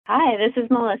Hi, this is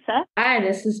Melissa. Hi,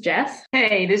 this is Jess.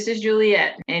 Hey, this is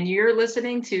Juliette, and you're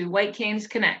listening to White Canes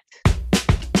Connect.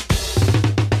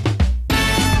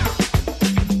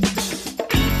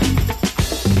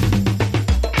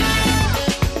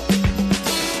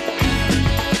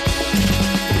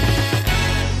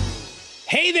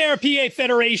 Hey there, PA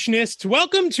Federationists.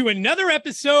 Welcome to another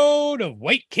episode of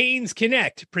White Canes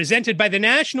Connect, presented by the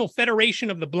National Federation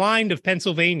of the Blind of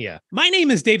Pennsylvania. My name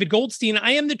is David Goldstein.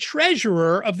 I am the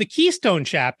treasurer of the Keystone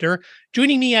chapter.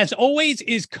 Joining me, as always,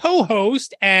 is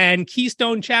co-host and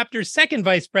Keystone chapter's second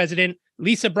vice president,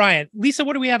 Lisa Bryant. Lisa,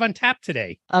 what do we have on tap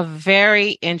today? A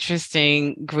very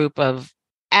interesting group of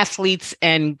athletes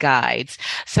and guides.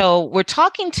 So we're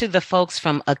talking to the folks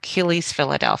from Achilles,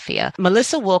 Philadelphia.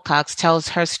 Melissa Wilcox tells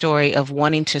her story of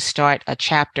wanting to start a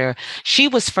chapter. She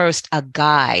was first a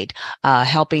guide,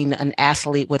 helping an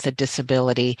athlete with a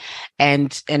disability,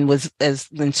 and was as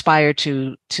inspired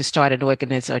to start an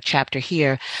organization or chapter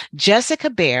here. Jessica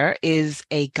Baer is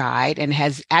a guide and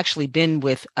has actually been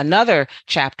with another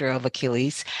chapter of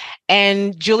Achilles.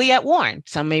 And Juliette Warren,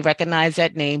 some may recognize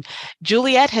that name.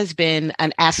 Juliette has been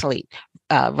an athlete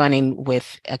running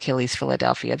with Achilles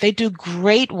Philadelphia. They do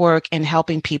great work in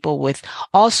helping people with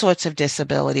all sorts of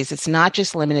disabilities. It's not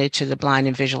just limited to the blind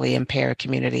and visually impaired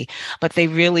community, but they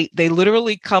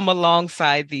literally come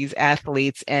alongside these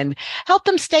athletes and help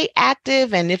them stay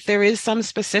active. And if there is some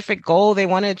specific goal they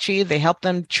want to achieve, they help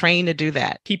them train to do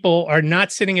that. People are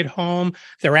not sitting at home.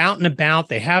 They're out and about.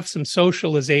 They have some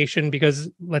socialization because,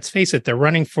 let's face it, they're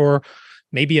running for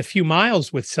maybe a few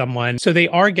miles with someone. So they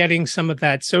are getting some of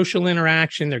that social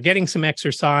interaction. They're getting some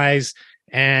exercise,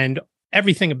 and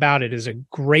everything about it is a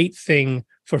great thing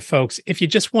for folks if you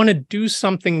just want to do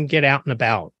something, get out and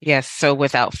about. Yes. So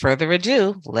without further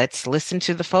ado, let's listen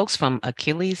to the folks from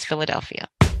Achilles Philadelphia.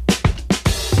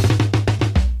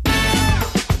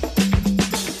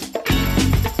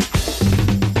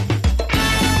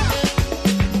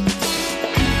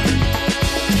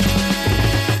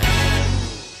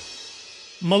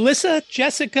 Melissa,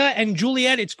 Jessica, and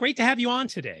Juliette, it's great to have you on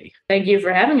today. Thank you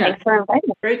for having us. Thanks for inviting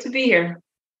me. Great to be here.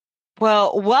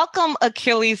 Well, welcome,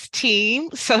 Achilles team.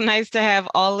 So nice to have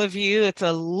all of you. It's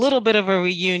a little bit of a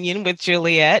reunion with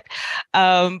Juliette,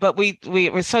 but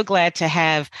we're so glad to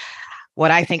have what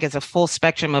I think is a full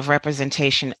spectrum of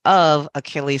representation of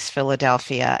Achilles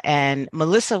Philadelphia. And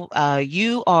Melissa,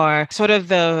 you are sort of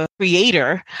the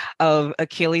creator of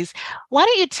Achilles. Why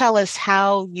don't you tell us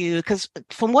how because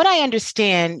from what I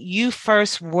understand, you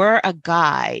first were a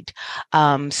guide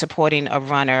supporting a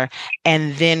runner,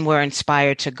 and then were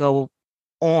inspired to go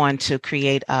on to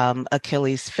create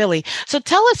Achilles Philly. So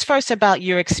tell us first about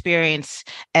your experience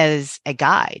as a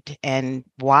guide and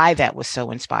why that was so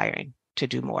inspiring to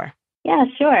do more. Yeah,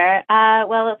 sure.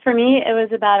 Well, for me, it was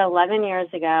about 11 years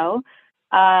ago.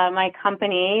 My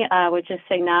company, which is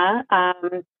Cigna,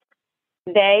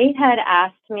 they had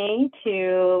asked me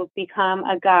to become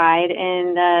a guide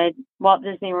in the Walt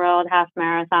Disney World Half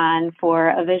Marathon for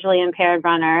a visually impaired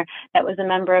runner that was a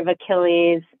member of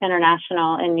Achilles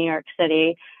International in New York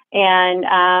City.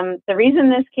 And the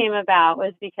reason this came about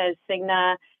was because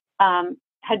Cigna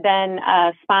had been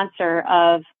a sponsor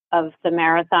of the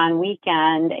marathon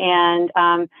weekend, and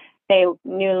they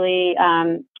newly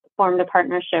formed a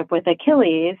partnership with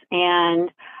Achilles,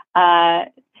 and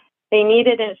they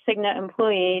needed a Cigna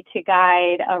employee to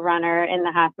guide a runner in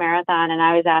the half marathon, and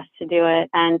I was asked to do it.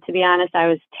 And to be honest, I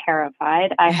was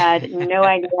terrified. I had no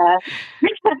idea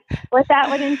what that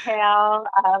would entail.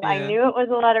 I knew it was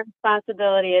a lot of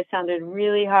responsibility. It sounded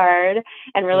really hard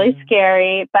and really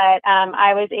scary, but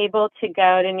I was able to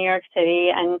go to New York City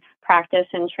and practice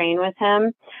and train with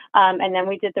him. And then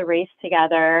we did the race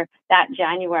together that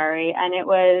January, and it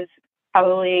was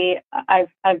probably,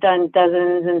 I've done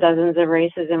dozens and dozens of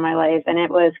races in my life, and it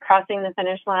was crossing the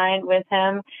finish line with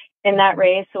him in that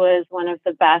race was one of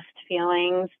the best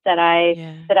feelings that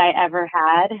I ever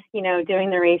had, doing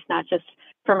the race, not just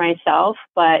for myself,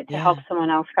 but to help someone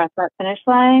else cross that finish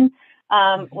line,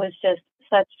 was just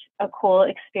such a cool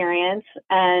experience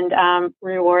and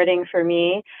rewarding for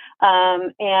me.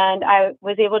 And I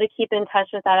was able to keep in touch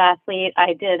with that athlete.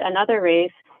 I did another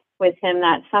race with him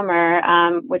that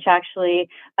summer, which actually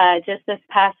just this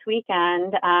past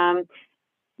weekend,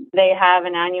 they have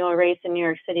an annual race in New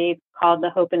York City called the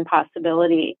Hope and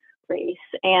Possibility Race.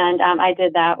 And I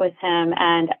did that with him.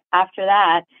 And after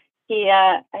that,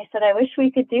 I said, I wish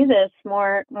we could do this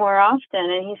more often.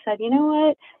 And he said, you know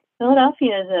what?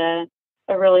 Philadelphia is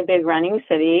a really big running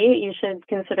city. You should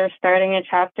consider starting a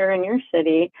chapter in your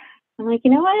city. I'm like,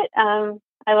 you know what?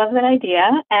 I love that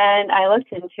idea. And I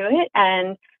looked into it,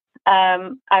 and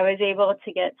I was able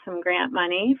to get some grant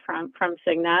money from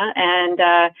Cigna, and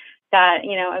got,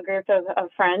 a group of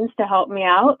friends to help me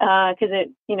out, because it,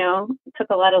 took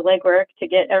a lot of legwork to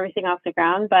get everything off the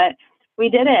ground, but we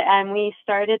did it, and we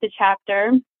started the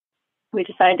chapter. We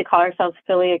decided to call ourselves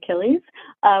Philly Achilles.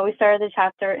 We started the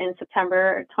chapter in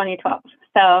September 2012.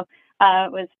 So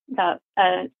it was about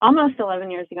almost 11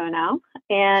 years ago now.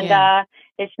 And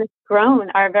it's just grown.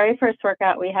 Our very first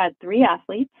workout, we had 3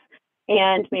 athletes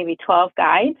and maybe 12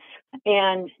 guides.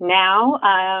 And now,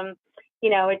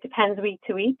 it depends week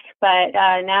to week. But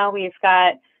now we've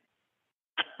got,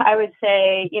 I would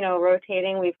say,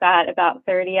 rotating, we've got about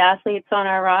 30 athletes on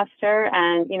our roster,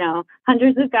 and,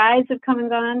 hundreds of guides have come and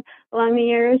gone along the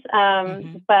years.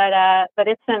 But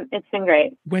it's been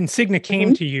great. When Cigna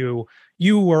came to you,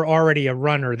 you were already a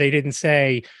runner. They didn't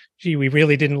say, gee, we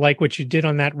really didn't like what you did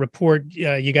on that report.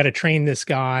 You got to train this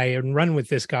guy and run with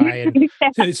this guy.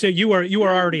 And so you were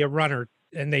already a runner,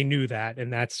 and they knew that.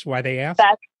 And that's why they asked.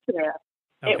 That's true.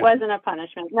 Okay. It wasn't a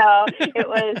punishment. No, it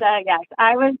was, yes,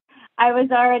 I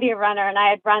was already a runner, and I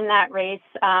had run that race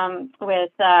with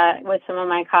some of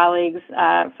my colleagues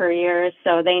for years.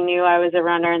 So they knew I was a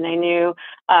runner, and they knew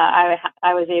I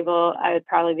would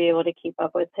probably be able to keep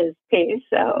up with his pace.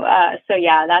 So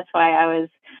yeah, that's why I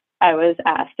was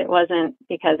asked. It wasn't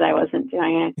because I wasn't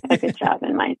doing a good job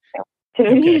in my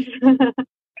activities. Okay.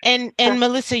 And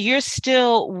Melissa, you're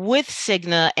still with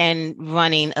Cigna and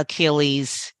running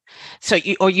Achilles. So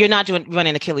you're not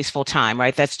running Achilles full time,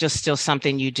 right? That's just still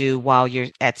something you do while you're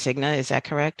at Cigna. Is that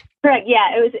correct? Correct. Yeah,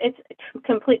 it's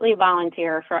completely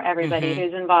volunteer for everybody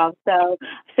who's involved. So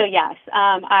yes,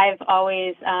 I've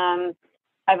always, my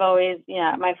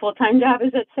full-time job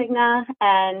is at Cigna,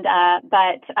 and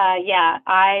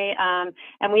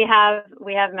and we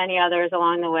have many others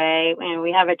along the way, and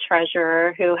we have a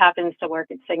treasurer who happens to work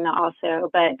at Cigna also.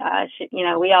 But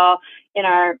we all, in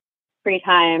our free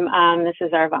time, this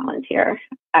is our volunteer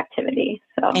activity.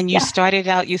 So, and you started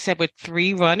out, you said, with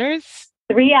 3 runners?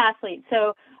 3 athletes.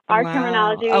 So our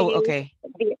terminology,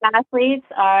 the athletes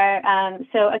are,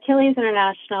 so Achilles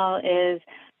International is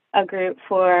a group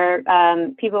for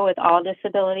people with all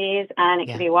disabilities, and it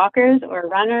can be walkers or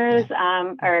runners,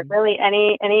 or really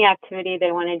any activity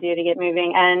they want to do to get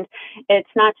moving. And it's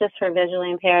not just for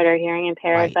visually impaired or hearing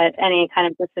impaired, but any kind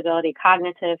of disability,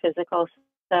 cognitive, physical.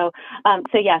 So when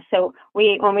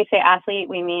we say athlete,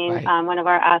 we mean one of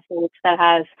our athletes that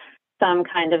has some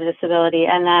kind of disability,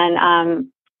 and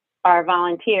then our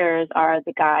volunteers are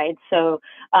the guides. So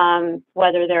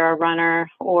whether they're a runner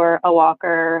or a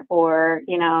walker or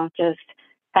just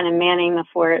kind of manning the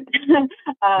fort, so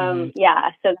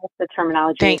that's the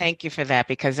terminology. Thank you for that,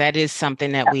 because that is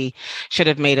something that we should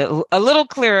have made a little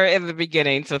clearer in the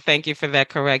beginning. So thank you for that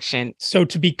correction. So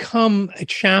to become a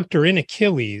chapter in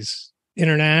Achilles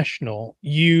International, do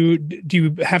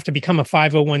you have to become a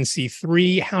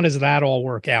 501c3? How does that all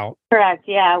work out? Correct.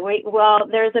 Yeah.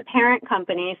 There's a parent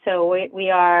company, so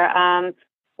we are a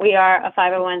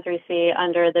 501c3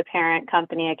 under the parent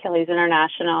company, Achilles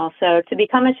International. So to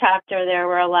become a chapter, there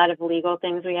were a lot of legal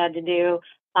things we had to do.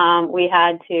 We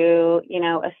had to,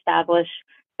 establish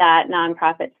that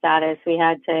nonprofit status. We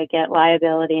had to get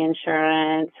liability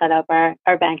insurance, set up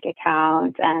our bank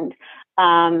account, and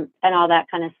all that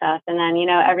kind of stuff. And then,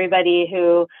 everybody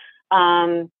who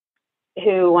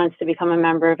wants to become a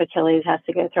member of Achilles has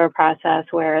to go through a process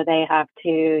where they have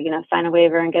to, sign a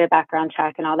waiver and get a background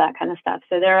check and all that kind of stuff.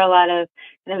 So there are a lot of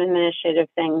kind of administrative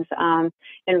things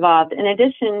involved. In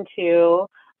addition to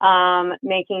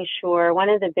making sure, one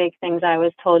of the big things I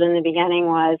was told in the beginning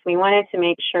was we wanted to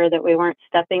make sure that we weren't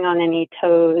stepping on any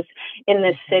toes in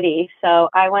the city. So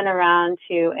I went around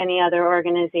to any other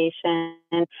organization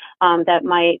that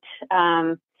might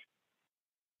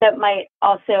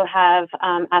also have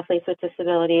athletes with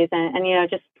disabilities, and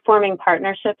just forming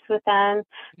partnerships with them.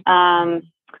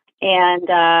 And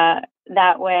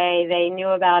that way they knew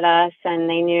about us, and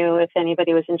they knew if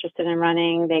anybody was interested in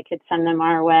running, they could send them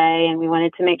our way. And we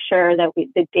wanted to make sure that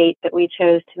the date that we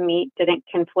chose to meet didn't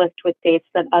conflict with dates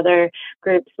that other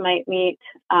groups might meet.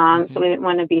 So we didn't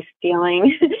want to be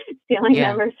stealing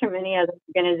members from any other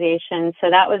organization. So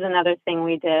that was another thing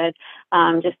we did,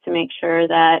 just to make sure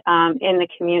that in the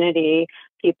community,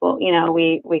 people,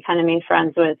 we kind of made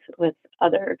friends with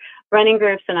other running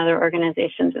groups and other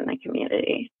organizations in the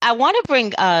community. I want to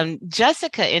bring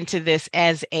Jessica into this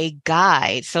as a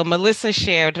guide. So Melissa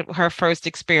shared her first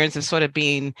experience of sort of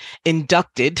being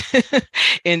inducted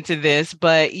into this,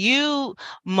 but you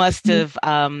must have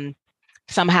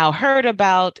somehow heard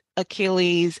about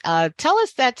Achilles. Tell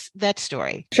us that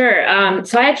story. Sure.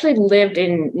 So I actually lived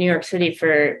in New York City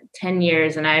for 10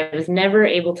 years, and I was never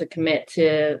able to commit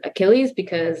to Achilles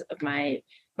because of my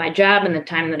job and the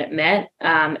time that it met.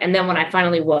 And then when I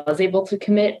finally was able to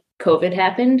commit, COVID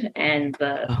happened and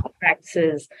the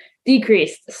practices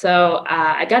decreased. So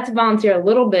I got to volunteer a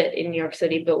little bit in New York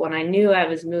City, but when I knew I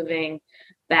was moving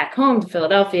back home to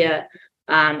Philadelphia,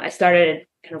 I started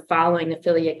kind of following the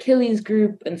Philly Achilles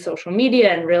group and social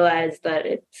media and realized that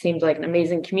it seemed like an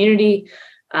amazing community.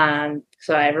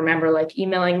 So I remember like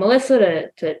emailing Melissa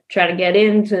to try to get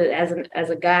into as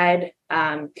a guide,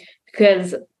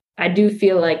 because I do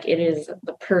feel like it is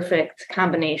the perfect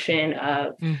combination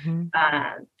of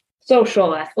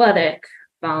social, athletic,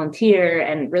 volunteer,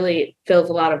 and really fills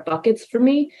a lot of buckets for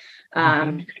me.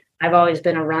 I've always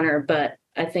been a runner, but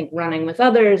I think running with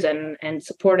others and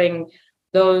supporting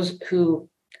those who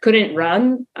couldn't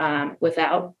run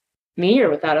without me or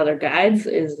without other guides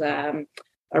is a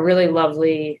really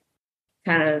lovely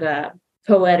kind of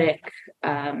poetic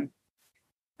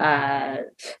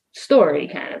story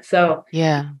kind of. So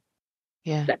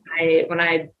the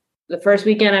first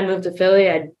weekend I moved to Philly,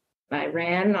 I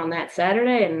ran on that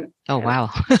Saturday, and wow.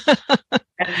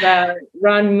 I've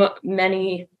run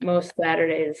most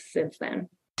Saturdays since then.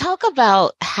 Talk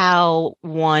about how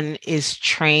one is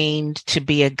trained to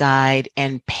be a guide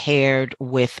and paired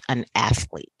with an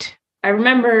athlete. I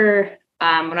remember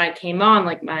when I came on,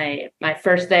 like my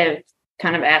first day of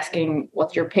kind of asking,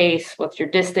 what's your pace? What's your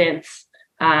distance?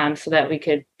 So that we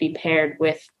could be paired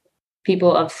with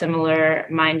people of similar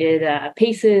minded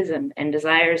paces and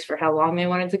desires for how long they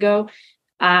wanted to go.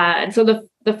 And so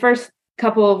the first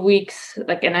couple of weeks,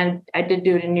 and I did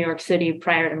do it in New York City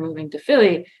prior to moving to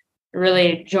Philly,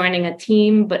 really joining a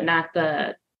team, but not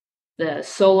the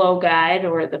solo guide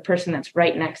or the person that's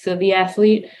right next to the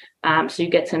athlete. So you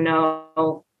get to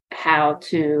know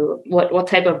what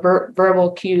type of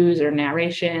verbal cues or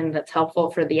narration that's helpful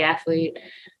for the athlete.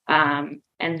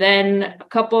 And then a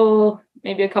couple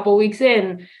weeks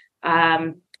in,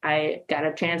 I got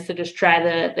a chance to just try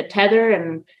the tether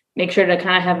and make sure to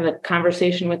kind of have a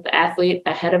conversation with the athlete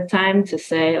ahead of time to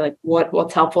say like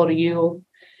what's helpful to you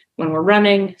when we're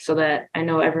running, so that I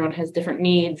know everyone has different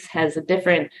needs, has a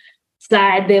different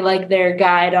side they like their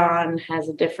guide on, has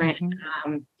a different,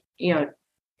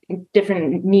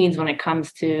 different needs when it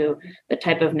comes to the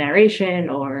type of narration,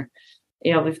 or,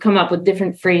 we've come up with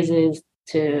different phrases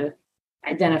to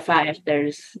identify if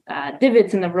there's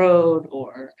divots in the road,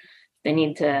 or they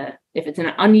need to, if it's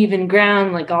an uneven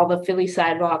ground, like all the Philly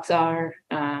sidewalks are.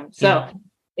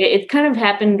 It kind of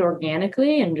happened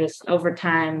organically and just over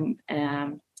time,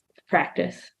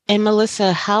 practice. And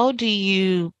Melissa, how do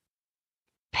you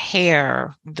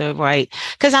pair the right?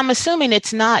 Because I'm assuming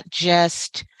it's not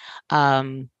just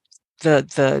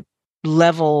the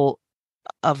level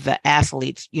of the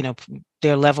athletes,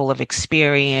 their level of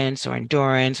experience or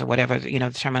endurance or whatever,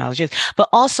 the terminology is, but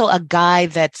also a guy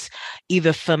that's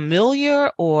either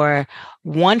familiar or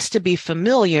wants to be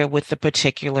familiar with the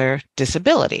particular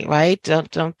disability, right?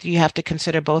 Don't you have to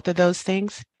consider both of those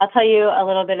things? I'll tell you a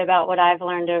little bit about what I've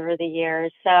learned over the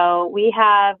years. So we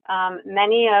have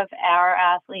many of our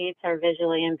athletes are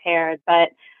visually impaired, but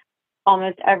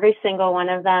almost every single one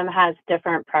of them has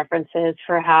different preferences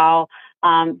for how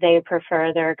they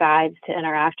prefer their guides to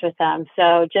interact with them.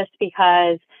 So just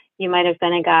because you might have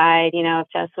been a guide, if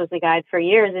Jess was a guide for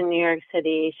years in New York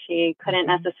City, she couldn't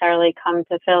necessarily come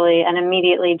to Philly and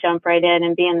immediately jump right in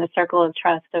and be in the circle of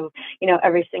trust of,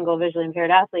 every single visually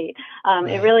impaired athlete.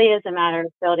 It really is a matter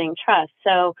of building trust.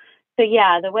 So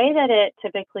yeah, the way that it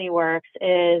typically works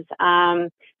is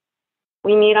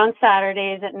we meet on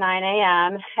Saturdays at 9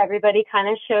 a.m. Everybody kind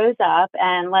of shows up,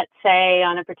 and let's say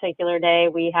on a particular day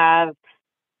we have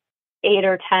 8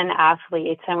 or 10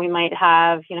 athletes, and we might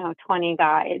have 20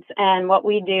 guides. And what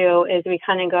we do is we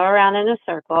kind of go around in a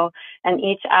circle, and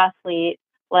each athlete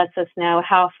lets us know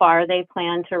how far they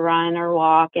plan to run or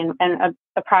walk and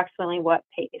approximately what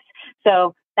pace.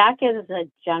 So that gives a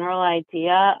general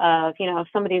idea of, if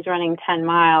somebody's running 10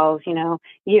 miles,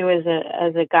 you as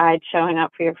a guide showing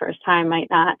up for your first time might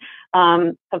not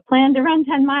have planned to run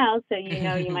 10 miles. So,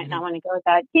 you might not want to go with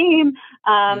that team.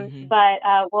 But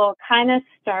we'll kind of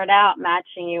start out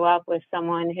matching you up with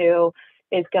someone who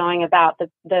is going about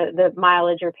the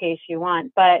mileage or pace you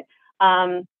want. But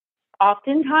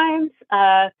oftentimes,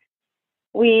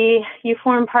 you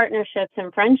form partnerships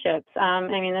and friendships.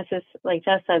 This is, like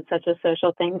Jess said, such a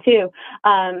social thing too,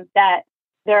 that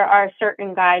there are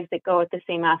certain guides that go with the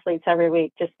same athletes every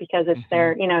week just because it's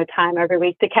their, time every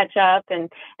week to catch up and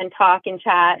talk and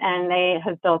chat, and they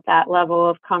have built that level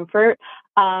of comfort.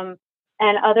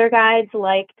 And other guides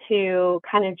like to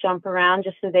kind of jump around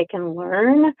just so they can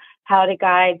learn how to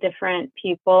guide different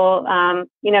people.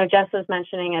 Jess was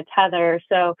mentioning a tether.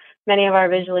 So many of our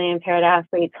visually impaired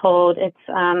athletes hold it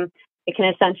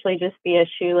can essentially just be a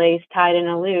shoelace tied in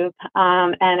a loop,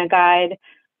 and a guide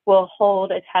will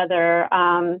hold a tether.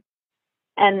 And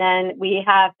then we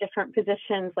have different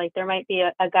positions. Like there might be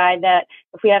a guide that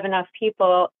if we have enough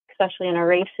people, especially in a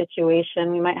race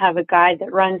situation, we might have a guide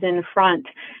that runs in front,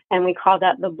 and we call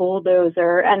that the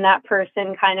bulldozer. And that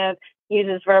person kind of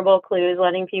uses verbal clues,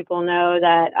 letting people know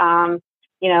that,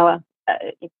 a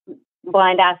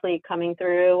blind athlete coming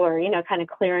through, or, kind of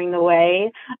clearing the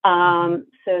way,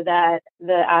 so that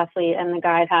the athlete and the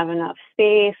guide have enough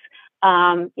space.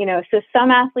 So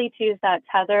some athletes use that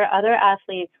tether. Other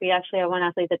athletes, we actually have one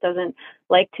athlete that doesn't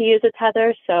like to use a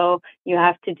tether. So you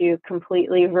have to do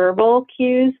completely verbal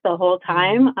cues the whole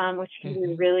time, which can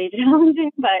be really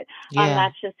challenging, but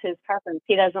that's just his preference.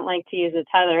 He doesn't like to use a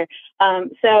tether.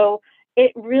 So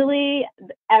it really,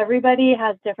 everybody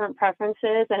has different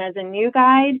preferences. And as a new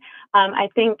guide, I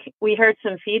think we heard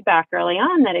some feedback early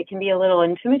on that it can be a little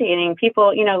intimidating.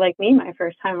 People, like me, my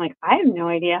first time, like, I have no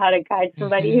idea how to guide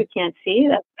somebody who can't see.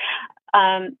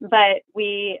 But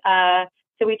we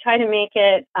try to make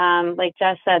it, like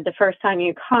Jess said, the first time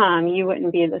you come, you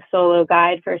wouldn't be the solo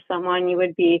guide for someone. You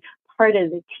would be part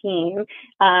of the team.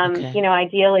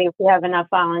 Ideally, if we have enough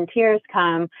volunteers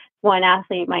come, one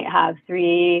athlete might have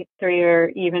three or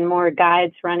even more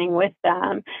guides running with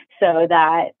them, so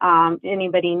that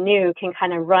anybody new can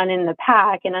kind of run in the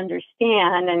pack and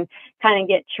understand and kind of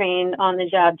get trained on the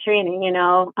job training,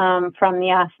 from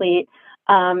the athlete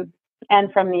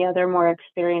and from the other more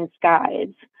experienced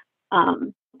guides. I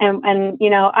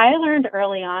learned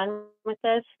early on with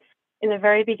this. In the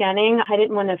very beginning, I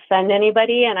didn't want to offend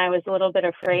anybody, and I was a little bit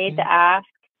afraid to ask,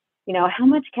 how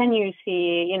much can you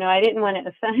see? I didn't want to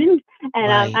offend.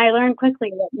 And I learned quickly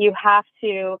that you have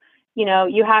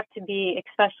to be,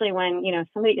 especially when,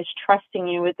 somebody is trusting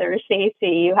you with their safety,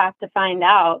 you have to find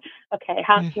out, okay,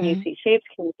 how can you see shapes?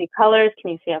 Can you see colors?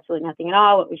 Can you see absolutely nothing at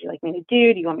all? What would you like me to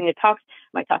do? Do you want me to talk?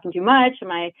 Am I talking too much?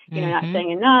 Am I, not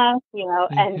saying enough?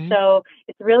 And so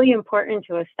it's really important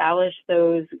to establish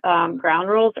those ground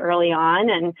rules early on,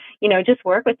 and, just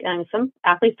work with them. Some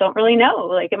athletes don't really know,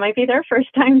 like it might be their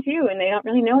first time too, and they don't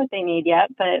really know what they need yet,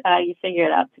 but you figure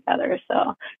it out together. So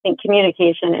I think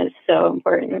communication is so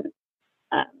important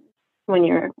when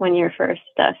you're first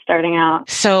starting out.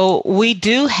 So we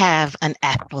do have an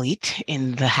athlete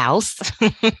in the house,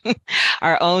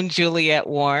 our own Juliette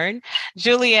Warren.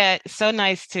 Juliette, so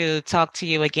nice to talk to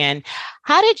you again.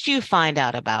 How did you find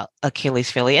out about Achilles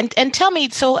Philly? And tell me,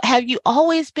 so have you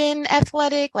always been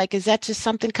athletic? Like, is that just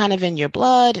something kind of in your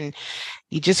blood and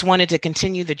you just wanted to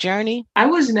continue the journey? I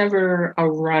was never a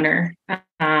runner.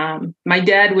 My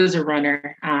dad was a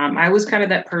runner. I was kind of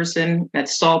that person that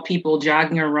saw people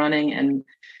jogging or running, and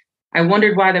I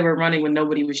wondered why they were running when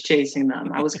nobody was chasing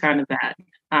them. I was kind of that.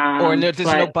 Or there's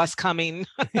no bus coming.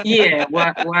 Yeah,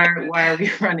 why are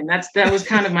we running? That was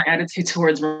kind of my attitude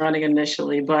towards running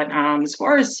initially. But as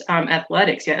far as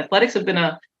athletics, athletics have been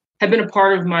a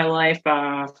part of my life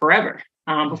forever.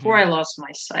 Before I lost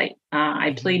my sight,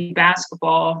 I played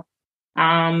basketball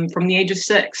from the age of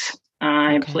 6.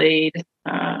 I played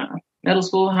middle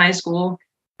school, high school.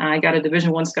 I got a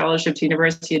Division I scholarship to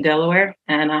University of Delaware,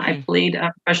 and I played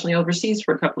professionally overseas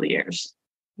for a couple of years.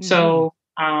 So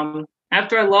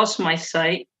after I lost my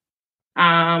sight,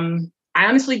 I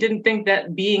honestly didn't think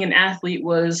that being an athlete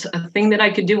was a thing that I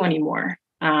could do anymore.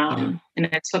 And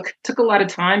it took a lot of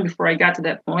time before I got to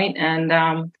that point.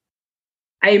 And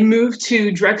I moved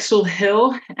to Drexel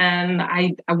Hill, and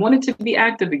I wanted to be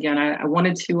active again. I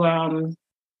wanted to,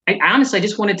 I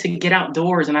just wanted to get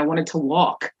outdoors, and I wanted to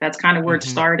walk. That's kind of where it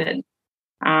started.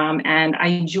 And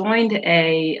I joined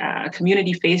a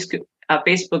community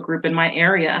Facebook group in my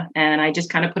area, and I just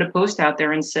kind of put a post out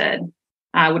there and said,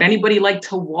 would anybody like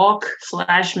to walk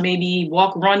 / maybe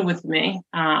run with me?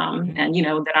 And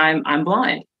that I'm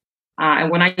blind.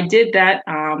 And when I did that,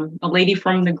 a lady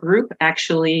from the group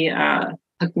actually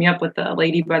hooked me up with a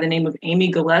lady by the name of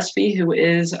Amy Gillespie, who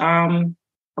is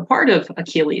a part of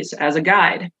Achilles as a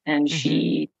guide, and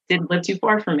she didn't live too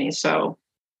far from me. So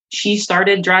she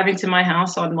started driving to my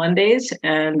house on Mondays,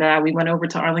 and we went over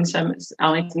to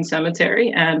Arlington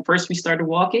Cemetery. And first we started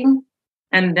walking,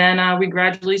 and then we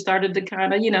gradually started to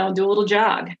kind of, do a little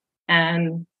jog.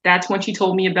 And that's when she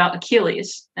told me about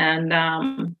Achilles, and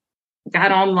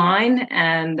got online.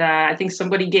 And I think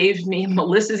somebody gave me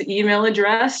Melissa's email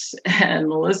address, and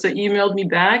Melissa emailed me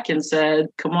back and said,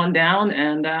 come on down.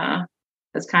 And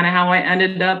that's kind of how I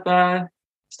ended up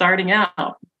starting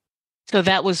out. So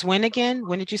that was when again?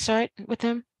 When did you start with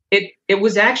him? It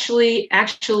was actually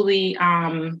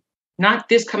not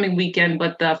this coming weekend,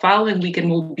 but the following weekend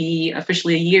will be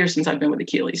officially a year since I've been with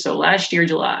Achilles. So last year,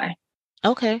 July.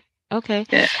 Okay. Okay.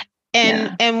 Yeah.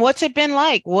 And what's it been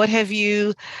like? What have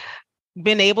you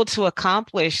been able to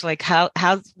accomplish? Like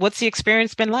what's the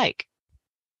experience been like?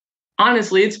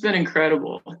 Honestly, it's been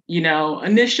incredible.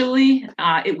 Initially,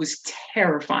 it was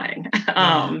terrifying.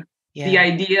 The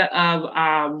idea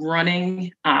of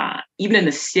running, even in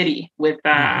the city with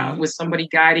somebody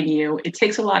guiding you, it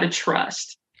takes a lot of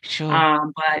trust.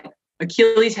 Sure. But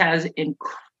Achilles has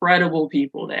incredible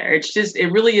people there.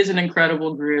 It really is an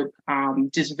incredible group.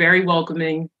 Just very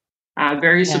welcoming,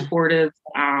 very supportive,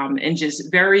 and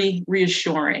just very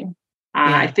reassuring.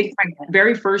 I think my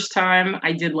very first time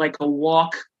I did like a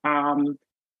walk, and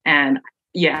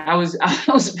I was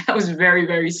very,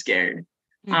 very scared.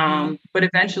 But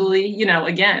eventually,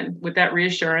 again, with that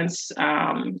reassurance,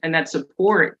 and that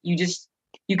support, you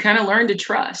kind of learn to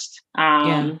trust.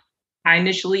 I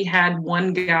initially had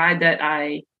one guy that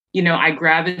I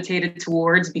gravitated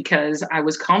towards because I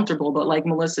was comfortable. But like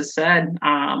Melissa said,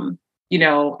 I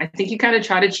think you kind of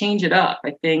try to change it up.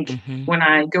 I think when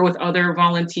I go with other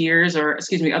volunteers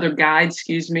other guides,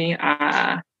 it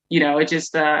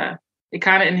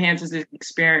kind of enhances the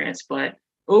experience. But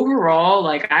overall,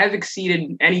 like I've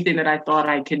exceeded anything that I thought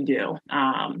I could do.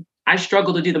 I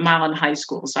struggle to do the mile in high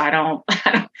school, so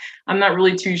I'm not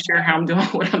really too sure how I'm doing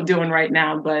what I'm doing right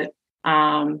now. But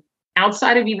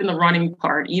outside of even the running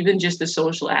part, even just the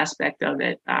social aspect of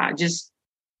it, just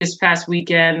this past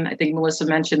weekend, I think Melissa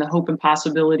mentioned the Hope and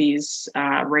Possibilities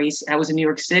race. I was in New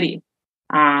York City,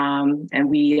 and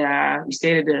we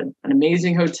stayed at an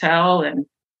amazing hotel and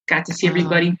got to see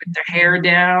everybody put their hair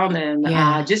down and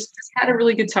just had a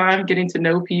really good time getting to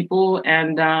know people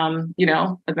and,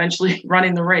 eventually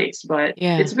running the race. But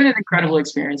it's been an incredible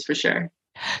experience for sure.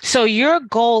 So your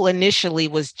goal initially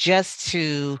was just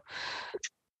to,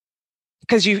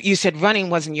 because you said running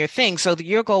wasn't your thing. So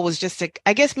your goal was just to,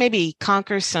 I guess, maybe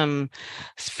conquer some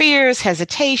fears,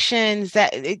 hesitations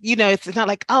that, it's not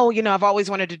like, I've always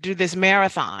wanted to do this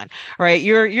marathon, right?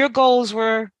 Your goals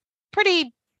were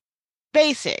pretty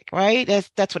basic, right?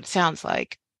 That's what it sounds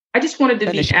like. I just wanted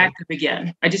to be active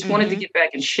again. I just wanted to get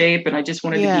back in shape and I just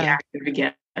wanted to be active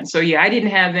again. And so, I didn't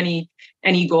have any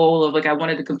goal of like, I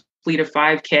wanted to complete a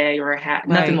 5K or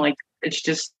nothing like that. It's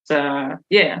just,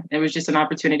 it was just an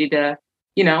opportunity to,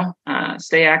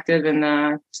 stay active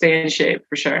and stay in shape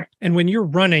for sure. And when you're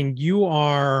running, you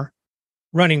are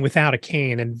running without a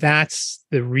cane. And that's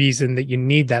the reason that you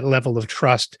need that level of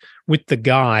trust with the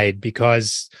guide,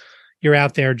 because you're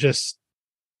out there just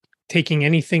taking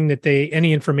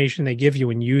any information they give you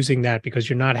and using that, because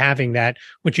you're not having that,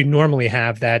 what you normally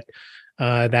have, that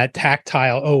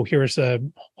tactile, here's a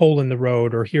hole in the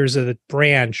road, or here's a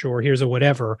branch, or here's a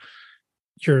whatever.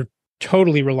 You're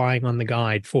totally relying on the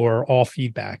guide for all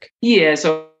feedback. Yeah.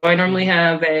 So I normally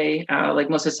have like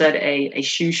Melissa said, a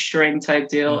shoestring type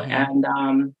deal.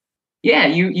 And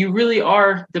you really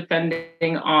are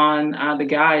depending on the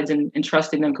guides and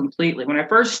trusting them completely. When I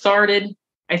first started,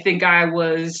 I think I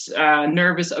was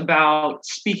nervous about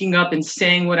speaking up and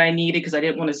saying what I needed because I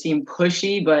didn't want to seem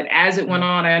pushy. But as it went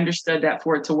on, I understood that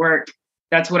for it to work,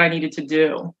 that's what I needed to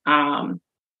do.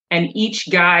 And each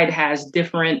guide has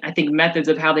different, I think, methods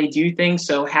of how they do things.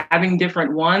 So having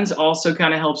different ones also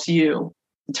kind of helps you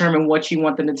determine what you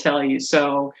want them to tell you.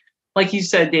 So like you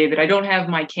said, David, I don't have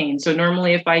my cane. So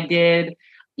normally if I did,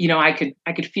 I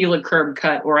could feel a curb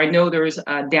cut, or I know there's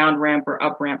a down ramp or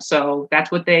up ramp. So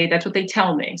that's what they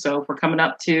tell me. So if we're coming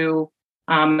up to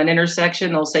an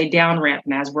intersection, they'll say down ramp.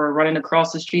 And as we're running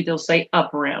across the street, they'll say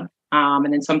up ramp.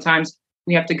 And then sometimes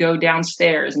we have to go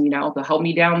downstairs and, they'll help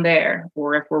me down there.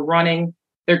 Or if we're running,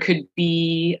 there could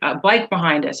be a bike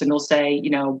behind us and they'll say,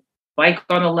 bike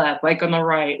on the left, bike on the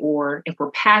right. Or if we're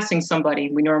passing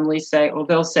somebody, we normally say, or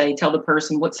they'll say, tell the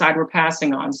person what side we're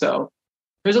passing on. So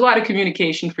there's a lot of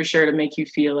communication for sure to make you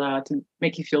feel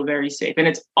very safe. And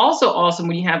it's also awesome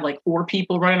when you have like 4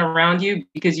 people running around you,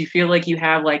 because you feel like you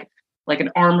have like an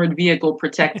armored vehicle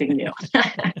protecting you.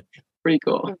 Pretty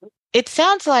cool. It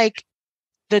sounds like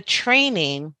the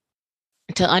training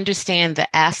to understand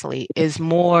the athlete is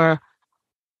more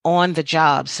on the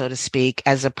job, so to speak,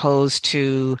 as opposed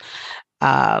to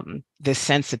the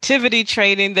sensitivity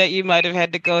training that you might have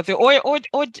had to go through,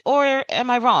 or am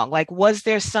I wrong? Like, was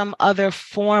there some other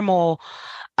formal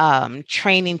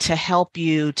training to help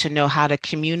you to know how to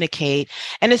communicate?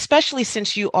 And especially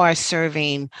since you are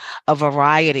serving a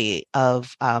variety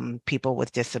of people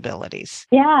with disabilities.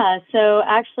 Yeah. So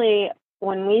actually,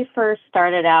 when we first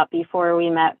started out, before we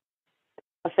met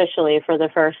officially for the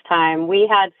first time. We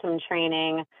had some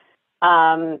training.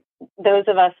 Those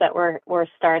of us that were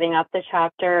starting up the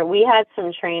chapter, we had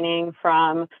some training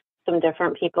from some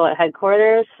different people at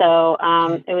headquarters. So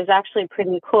it was actually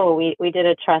pretty cool. We did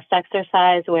a trust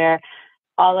exercise where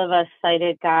all of us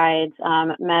sighted guides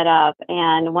met up,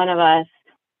 and one of us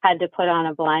had to put on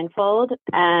a blindfold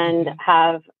and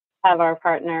have our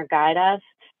partner guide us.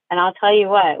 And I'll tell you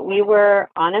what, we were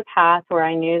on a path where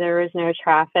I knew there was no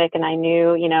traffic, and I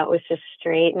knew, it was just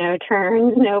straight, no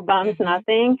turns, no bumps,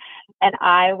 nothing. And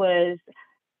I was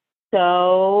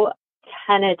so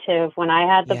tentative when I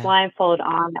had the blindfold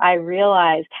on. I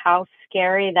realized how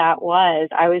scary that was.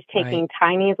 I was taking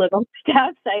tiny little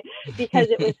steps because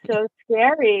it was so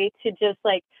scary to just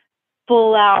like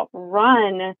full out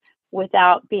run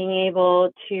without being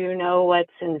able to know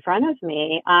what's in front of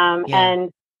me.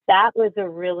 And that was a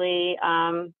really,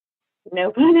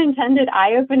 no pun intended,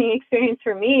 eye-opening experience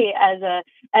for me as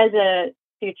a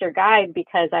future guide,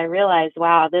 because I realized,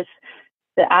 wow, the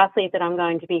athlete that I'm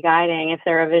going to be guiding, if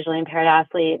they're a visually impaired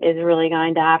athlete, is really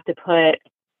going to have to put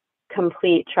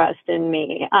complete trust in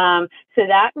me. So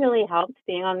that really helped,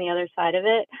 being on the other side of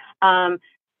it.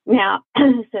 Now,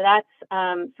 so that's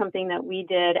something that we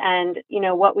did. And,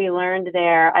 what we learned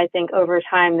there, I think over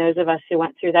time, those of us who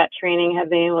went through that training have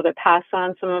been able to pass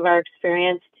on some of our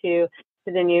experience to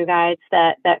the new guides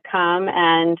that come.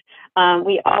 And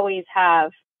we always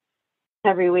have,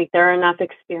 every week, there are enough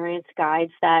experienced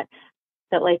guides that,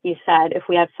 like you said, if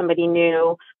we have somebody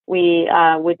new, we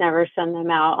would never send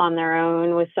them out on their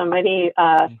own with somebody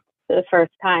the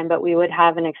first time, but we would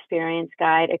have an experienced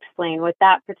guide explain what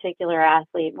that particular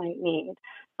athlete might need.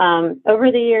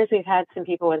 Over the years, we've had some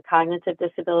people with cognitive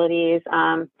disabilities,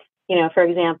 for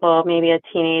example, maybe a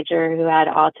teenager who had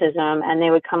autism, and they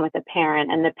would come with a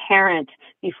parent, and the parent,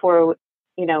 before,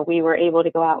 we were able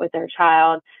to go out with their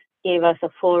child, gave us a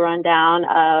full rundown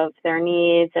of their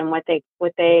needs and what they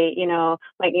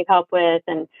might need help with.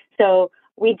 And so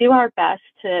we do our best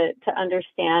to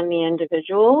understand the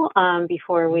individual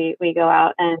before we go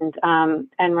out and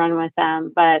run with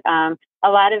them. But a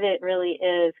lot of it really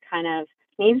is kind of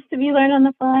needs to be learned on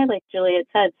the fly. Like Juliette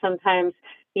said, sometimes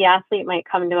the athlete might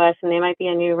come to us and they might be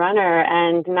a new runner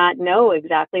and not know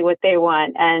exactly what they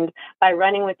want. And by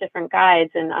running with different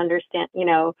guides and understand,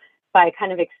 by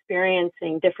kind of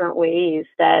experiencing different ways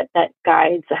that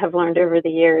guides have learned over the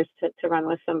years to run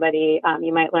with somebody,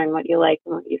 you might learn what you like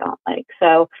and what you don't like.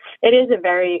 So it is a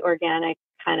very organic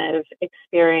kind of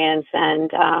experience,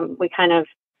 and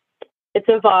it's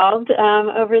evolved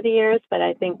over the years, but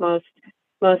I think most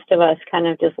of us kind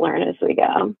of just learn as we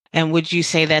go. And would you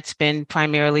say that's been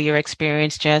primarily your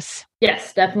experience, Jess?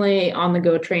 Yes, definitely on the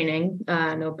go training,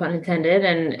 no pun intended.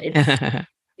 And it's,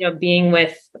 being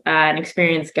with an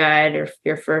experienced guide or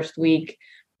your first week,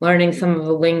 learning some of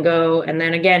the lingo, and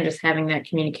then again, just having that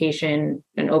communication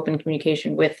and open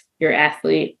communication with your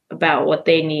athlete about what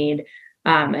they need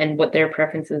and what their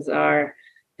preferences are, I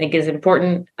think is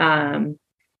important.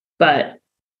 But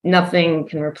nothing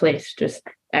can replace just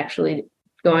actually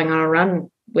going on a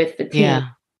run with the team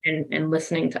and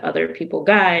listening to other people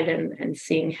guide and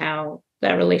seeing how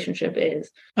that relationship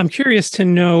is. I'm curious to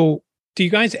know, do you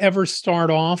guys ever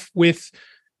start off with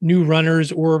new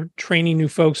runners or training new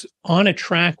folks on a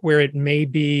track where it may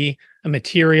be a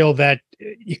material that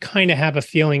you kind of have a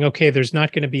feeling, okay, there's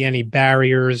not going to be any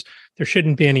barriers, there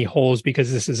shouldn't be any holes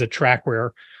because this is a track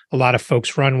where a lot of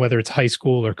folks run, whether it's high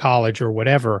school or college or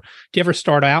whatever? Do you ever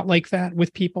start out like that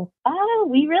with people?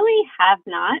 We really have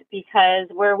not, because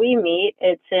where we meet,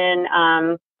 it's in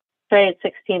right at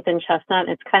 16th and Chestnut.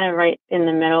 It's kind of right in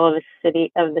the middle of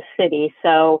the city.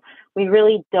 So we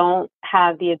really don't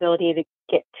have the ability to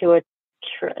get to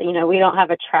we don't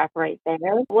have a track right there.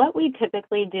 What we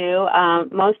typically do,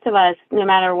 most of us, no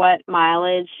matter what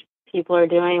mileage people are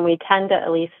doing, we tend to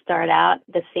at least start out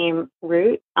the same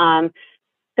route.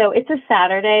 So it's a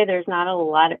Saturday. There's not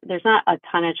a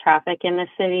ton of traffic in the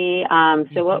city.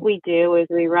 So what we do is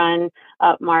we run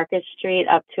up Market Street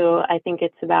up to, I think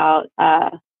it's about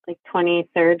like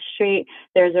 23rd Street.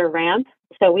 There's a ramp.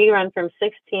 So we run from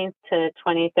 16th to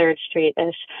 23rd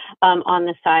Street-ish on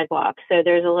the sidewalk. So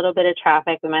there's a little bit of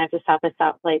traffic. We might have to stop at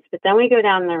stoplights. But then we go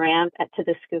down the ramp to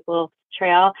the Schuylkill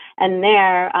Trail. And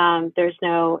there,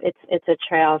 it's a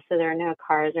trail. So there are no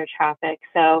cars or traffic.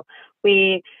 So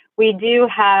we do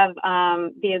have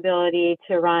the ability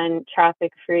to run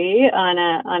traffic-free on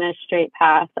a straight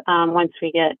path once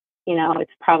we get,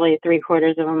 it's probably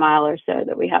 3/4 of a mile or so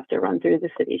that we have to run through the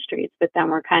city streets. But then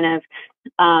we're kind of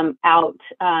out.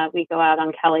 We go out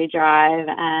on Kelly Drive,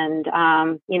 and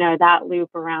that loop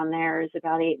around there is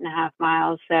about 8.5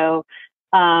 miles. So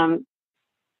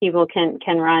people can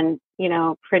run,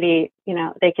 pretty,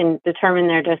 they can determine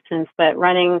their distance, but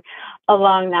running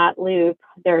along that loop,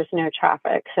 there's no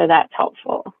traffic. So that's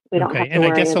helpful. We don't have to and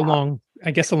worry about.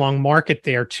 I guess along Market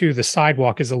there too, the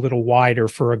sidewalk is a little wider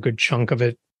for a good chunk of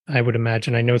it, I would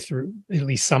imagine. I know through at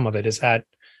least some of it. Does that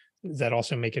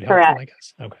also make it helpful, Correct. I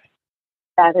guess? Okay.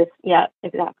 That is, yeah,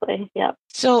 exactly. Yep.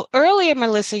 So earlier,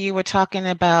 Melissa, you were talking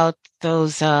about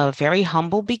those very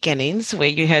humble beginnings where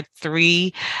you had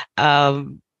three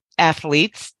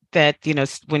athletes that,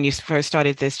 when you first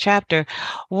started this chapter.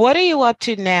 What are you up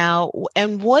to now?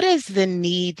 And what is the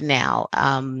need now?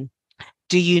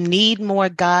 Do you need more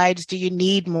guides? Do you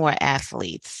need more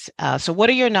athletes? So what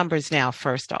are your numbers now,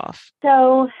 first off?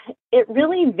 So it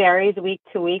really varies week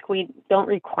to week. We don't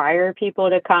require people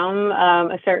to come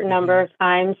a certain number of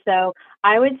times. So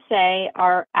I would say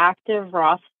our active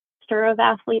roster of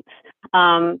athletes,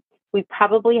 we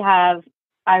probably have,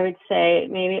 I would say,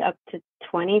 maybe up to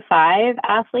 25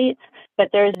 athletes,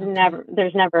 but there's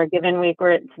never a given week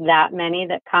where it's that many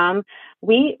that come.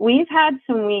 We've had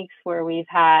some weeks where we've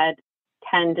had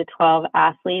 10 to 12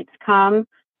 athletes come,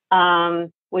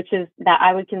 which is that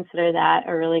I would consider that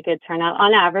a really good turnout.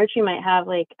 On average, you might have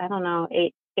eight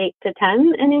to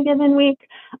 10 in a given week.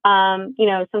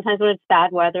 Sometimes when it's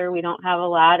bad weather, we don't have a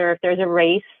lot, or if there's a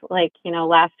race,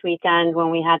 last weekend when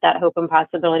we had that Hope and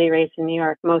Possibility race in New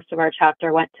York, most of our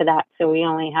chapter went to that. So we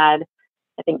only had,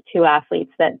 I think, 2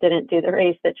 athletes that didn't do the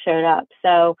race that showed up.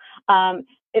 So,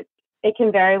 it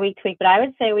can vary week to week, but I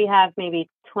would say we have maybe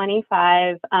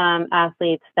 25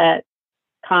 athletes that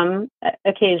come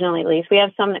occasionally, at least. We have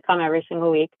some that come every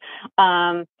single week.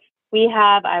 We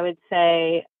have, I would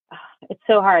say, it's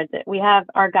so hard that we have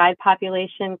our guide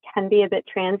population can be a bit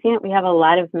transient. We have a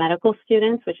lot of medical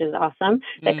students, which is awesome,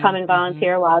 that come and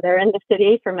volunteer while they're in the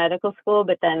city for medical school,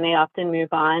 but then they often move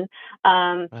on.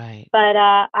 Right. But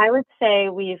I would say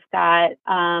we've got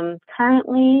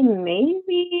currently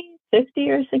maybe 50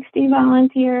 or 60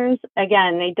 volunteers.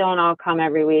 Again, they don't all come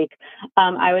every week.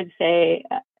 I would say,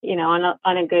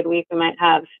 on a good week, we might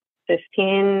have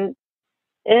 15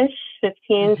 to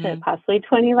possibly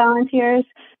 20 volunteers.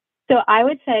 So I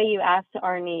would say you asked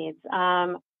our needs.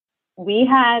 We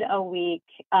had a week,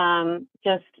 I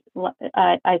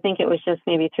think it was just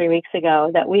maybe 3 weeks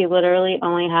ago, that we literally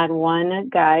only had one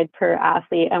guide per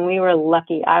athlete, and we were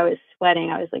lucky. I was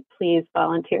sweating. I was like, please,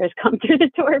 volunteers, come through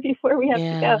the door before we have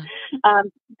to go.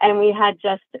 And we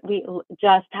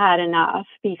just had enough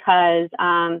because,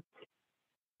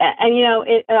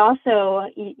 it also,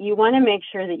 you want to make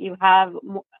sure that you have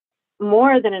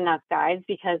more than enough guides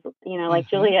because, like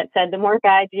Juliette said, the more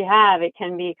guides you have, it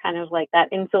can be kind of like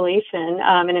that insulation.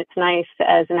 And it's nice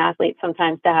as an athlete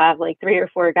sometimes to have like 3 or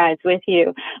 4 guides with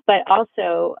you. But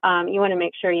also, you want to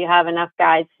make sure you have enough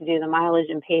guides to do the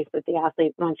mileage and pace that the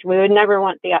athlete wants. We would never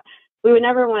want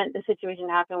the situation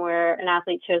to happen where an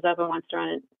athlete shows up and wants to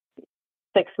run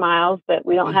 6 miles, but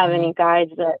we don't have any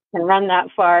guides that can run that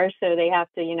far. So they have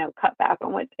to, cut back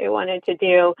on what they wanted to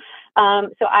do.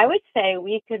 So I would say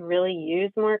we could really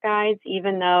use more guides,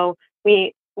 even though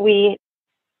we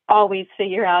always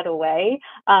figure out a way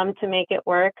to make it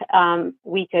work.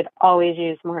 We could always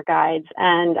use more guides.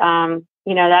 And,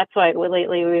 that's why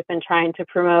lately we've been trying to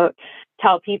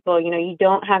tell people, you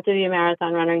don't have to be a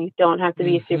marathon runner. You don't have to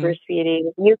be super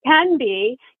speedy. You can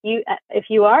be, if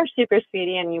you are super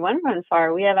speedy and you want to run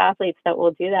far, we have athletes that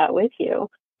will do that with you.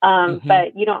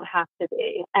 But you don't have to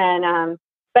be. And,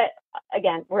 but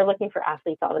again, we're looking for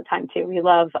athletes all the time too. We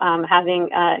love having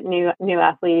new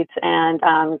athletes and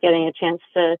getting a chance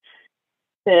to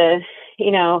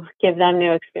give them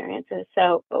new experiences.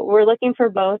 So we're looking for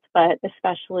both, but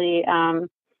especially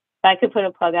if I could put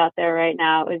a plug out there right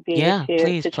now, it would be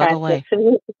to try to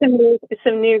get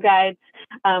some new guides.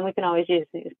 We can always use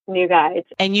new guides.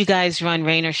 And you guys run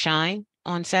rain or shine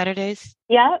on Saturdays?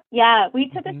 Yeah. We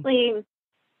typically,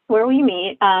 where we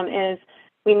meet is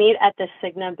we meet at the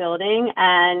Cigna building,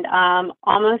 and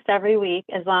almost every week,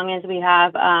 as long as we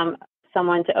have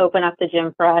someone to open up the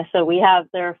gym for us. So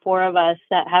there are 4 of us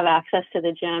that have access to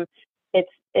the gym.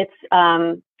 It's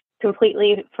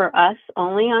completely for us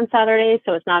only on Saturdays,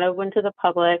 so it's not open to the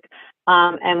public,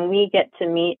 and we get to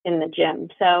meet in the gym.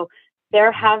 So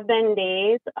there have been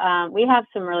days, we have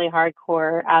some really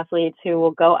hardcore athletes who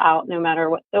will go out no matter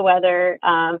what the weather,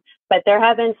 but there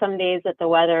have been some days that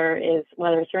whether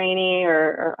it's rainy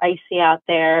or icy out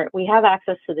there, we have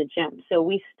access to the gym. So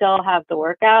we still have the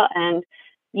workout, and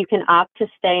you can opt to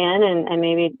stay in and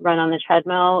maybe run on the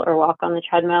treadmill or walk on the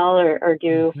treadmill or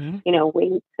do,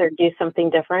 weights or do something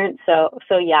different. So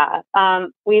yeah,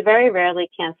 we very rarely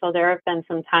cancel. There have been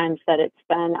some times that it's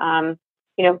been,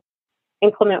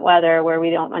 inclement weather where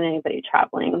we don't want anybody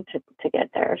traveling to get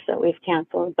there. So we've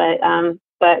canceled. But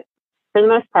for the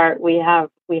most part, we have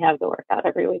the workout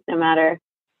every week, no matter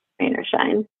rain or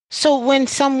shine. So when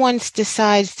someone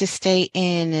decides to stay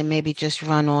in and maybe just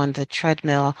run on the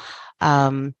treadmill,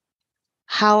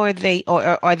 how are they,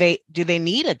 or do they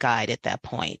need a guide at that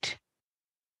point?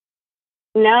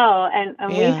 No, and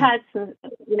we've had some,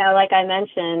 like I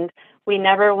mentioned, we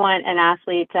never want an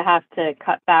athlete to have to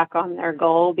cut back on their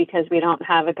goal because we don't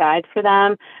have a guide for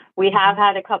them. We have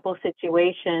had a couple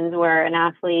situations where an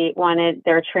athlete wanted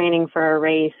their training for a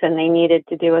race and they needed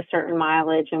to do a certain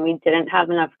mileage and we didn't have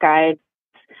enough guides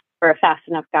or a fast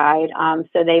enough guide.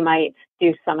 So they might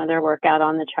do some of their workout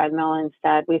on the treadmill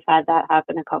instead. We've had that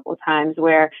happen a couple of times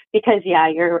because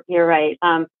you're right.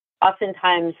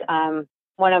 Oftentimes,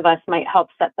 one of us might help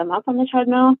set them up on the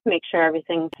treadmill, make sure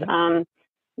everything's,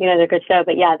 they're good show.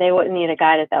 But they wouldn't need a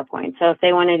guide at that point. So if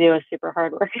they want to do a super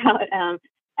hard workout,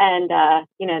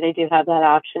 they do have that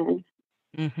option.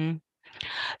 Mm-hmm.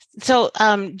 So,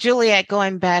 Juliette,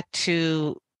 going back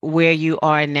to where you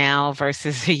are now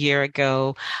versus a year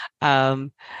ago,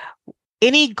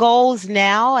 any goals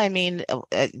now? I mean,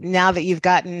 now that you've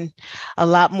gotten a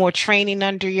lot more training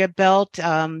under your belt,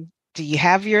 do you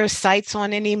have your sights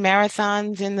on any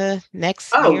marathons in the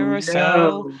next year or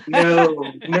so? No.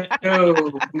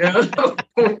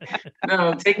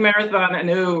 Take marathon.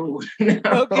 No.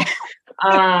 Okay.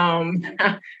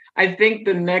 I think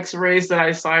the next race that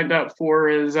I signed up for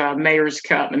is Mayor's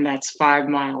Cup, and that's 5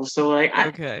 miles. So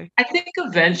I think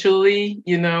eventually,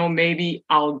 maybe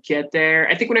I'll get there.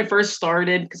 I think when I first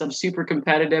started, because I'm super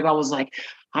competitive, I was like,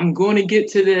 I'm going to get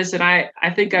to this. And I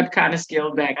think I've kind of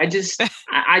scaled back. I just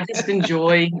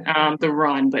enjoy the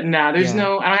run, but I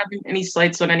don't have any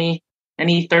sights on any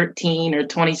 13 or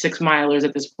 26 milers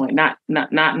at this point. Not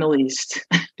in the least.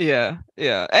 Yeah.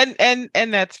 And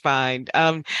that's fine.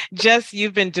 Jess,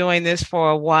 you've been doing this for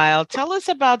a while. Tell us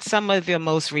about some of the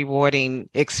most rewarding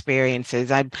experiences.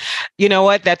 You know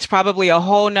what? That's probably a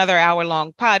whole nother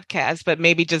hour-long podcast, but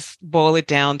maybe just boil it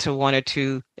down to one or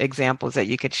two examples that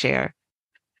you could share.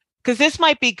 Because this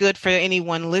might be good for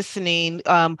anyone listening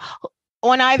on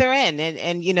either end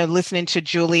and listening to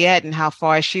Juliette and how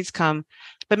far she's come.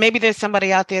 But maybe there's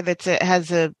somebody out there that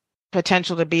has a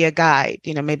potential to be a guide.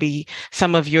 Maybe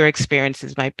some of your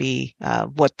experiences might be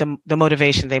what the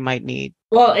motivation they might need.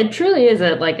 Well, it truly is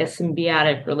a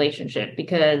symbiotic relationship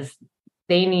because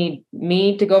they need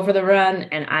me to go for the run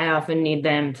and I often need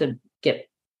them to get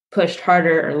pushed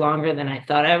harder or longer than I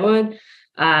thought I would.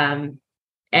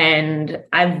 And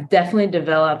I've definitely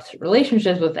developed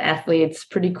relationships with athletes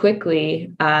pretty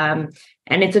quickly. And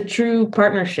it's a true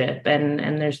partnership and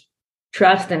there's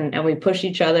trust and we push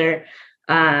each other.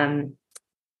 And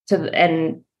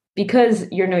because,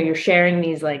 you're sharing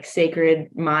these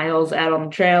sacred miles out on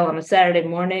the trail on a Saturday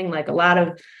morning, a lot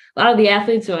of the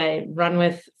athletes who I run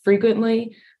with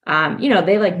frequently,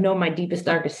 they know my deepest,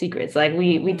 darkest secrets.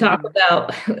 We talk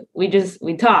about, we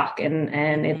talk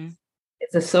and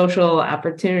it's a social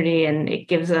opportunity and it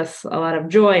gives us a lot of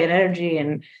joy and energy.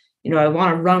 And, I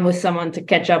want to run with someone to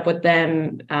catch up with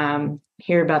them,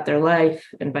 hear about their life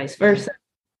and vice versa.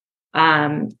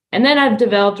 And then I've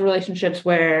developed relationships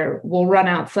where we'll run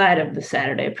outside of the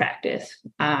Saturday practice.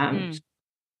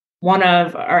 One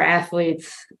of our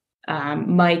athletes,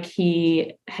 Mike,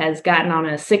 he has gotten on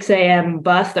a 6 a.m.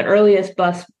 bus, the earliest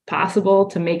bus possible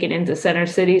to make it into Center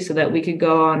City so that we could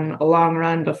go on a long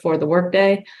run before the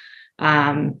workday.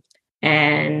 So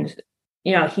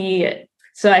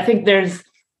I think there's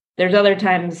other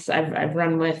times I've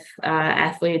run with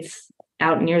athletes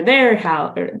out near their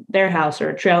house or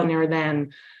a trail near them.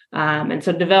 And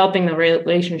so developing the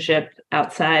relationship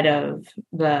outside of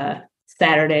the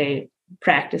Saturday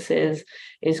practices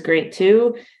is great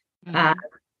too. I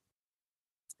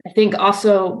think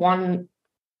also one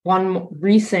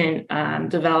recent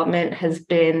development has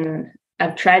been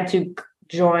I've tried to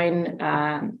join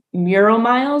Mural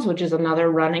Miles, which is another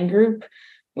running group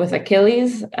with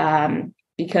Achilles,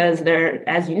 because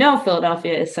as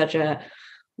Philadelphia is such a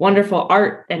wonderful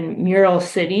art and mural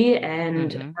city,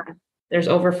 and there's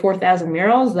over 4,000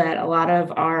 murals that a lot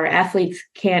of our athletes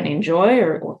can't enjoy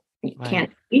or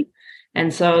can't see.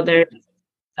 And so there's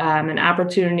an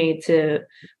opportunity to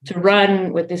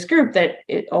run with this group that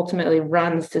it ultimately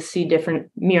runs to see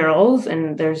different murals,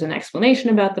 and there's an explanation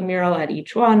about the mural at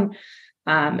each one.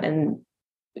 And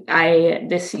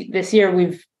this year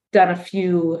we've done a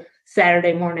few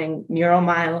Saturday morning Mural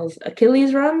Miles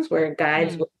Achilles runs where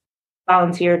guides will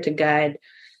volunteer to guide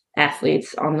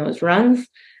athletes on those runs.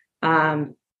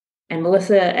 And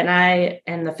Melissa and I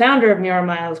and the founder of Mural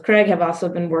Miles, Craig, have also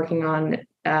been working on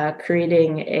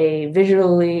creating a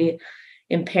visually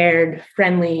impaired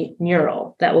friendly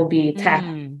mural that will be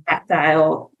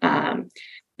tactile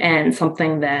and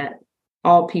something that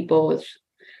all people with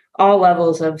all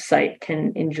levels of sight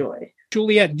can enjoy.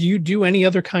 Juliette, do you do any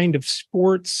other kind of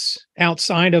sports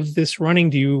outside of this running?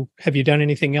 Have you done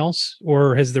anything else,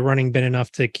 or has the running been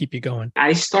enough to keep you going?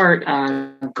 I start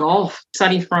golf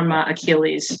study from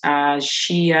Achilles.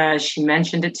 She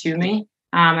mentioned it to me.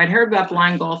 I'd heard about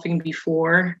blind golfing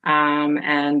before, so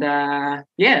I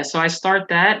start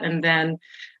that, and then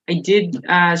I did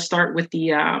start with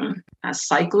the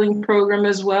cycling program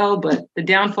as well. But the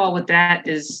downfall with that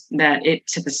is that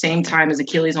it's at the same time as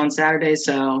Achilles on Saturday,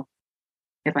 so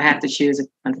if I have to choose,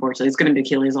 unfortunately, it's going to be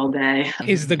Achilles all day.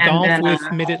 Is the golf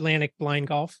with Mid-Atlantic Blind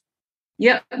Golf?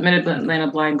 Yep,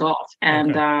 Mid-Atlantic Blind Golf.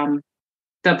 And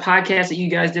the podcast that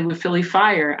you guys did with Philly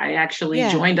Fire, I actually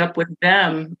joined up with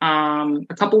them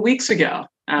a couple weeks ago.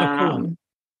 Cool.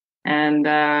 And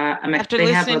after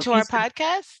listening to our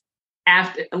podcast?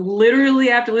 After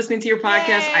listening to your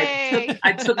podcast,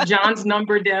 I took John's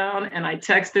number down and I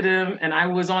texted him, and I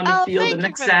was on the field the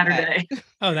next Saturday.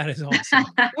 Oh, that is awesome.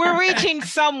 We're reaching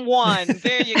someone.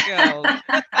 There you go.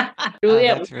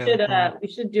 Juliette, we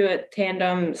should do a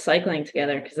tandem cycling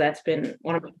together, because that's been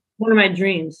one of my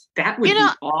dreams. That would be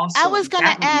awesome. I was going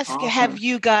to ask, awesome.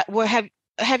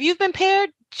 have you been paired,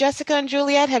 Jessica and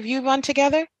Juliette? Have you run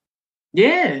together?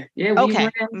 Yeah. We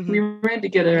ran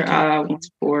together once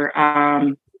before.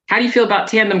 How do you feel about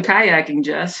tandem kayaking,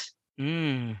 Jess?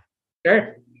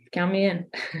 Sure, count me in.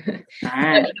 All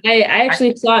right. I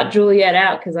actually sought Juliette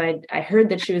out because I heard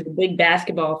that she was a big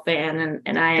basketball fan,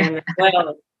 and I am as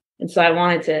well. And so I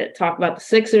wanted to talk about the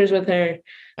Sixers with her.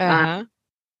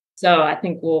 So I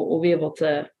think we'll be able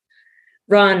to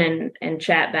run and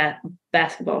chat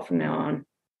basketball from now on.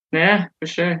 Yeah, for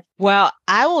sure. Well,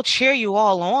 I will cheer you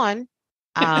all on.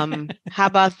 How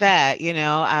about that?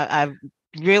 I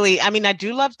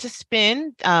do love to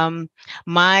spin.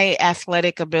 My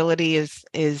athletic ability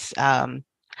is I'm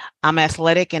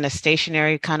athletic in a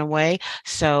stationary kind of way.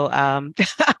 So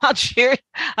I'll cheer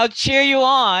you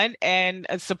on and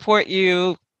support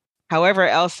you however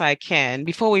else I can.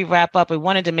 Before we wrap up, I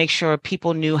wanted to make sure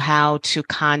people knew how to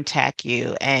contact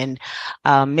you, and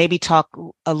maybe talk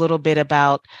a little bit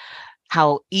about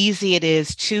how easy it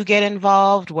is to get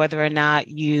involved, whether or not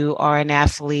you are an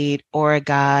athlete or a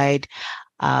guide,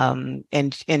 and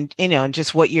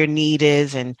just what your need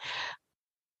is, and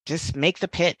just make the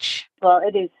pitch. Well,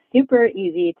 it is super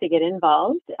easy to get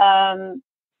involved.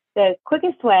 The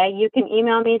quickest way, you can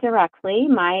email me directly.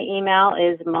 My email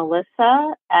is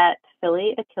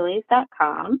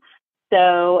melissa@phillyachilles.com.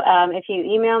 So if you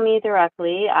email me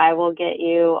directly, I will get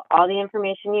you all the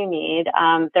information you need.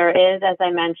 There is, as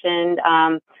I mentioned,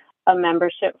 a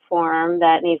membership form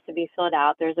that needs to be filled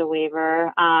out. There's a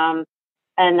waiver, and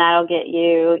that'll get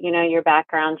you, your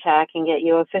background check and get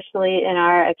you officially in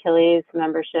our Achilles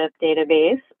membership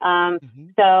database.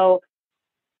 So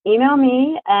email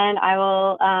me and I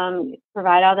will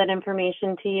provide all that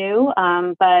information to you.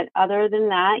 But other than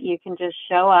that, you can just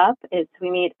show up. We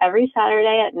meet every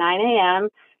Saturday at 9 a.m.,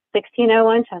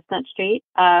 1601 Chestnut Street.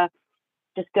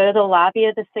 Just go to the lobby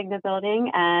of the Cigna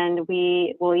building, and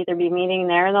we will either be meeting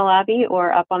there in the lobby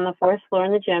or up on the 4th floor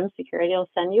in the gym. Security will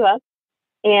send you up.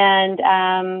 And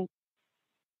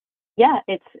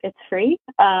it's free.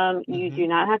 You do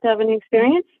not have to have any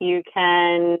experience. You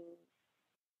can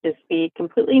just be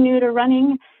completely new to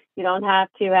running. You don't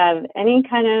have to have any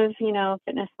kind of,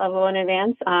 fitness level in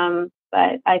advance.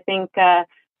 But I think, I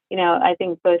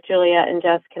think both Juliette and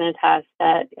Jess can attest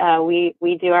that we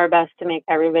do our best to make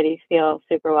everybody feel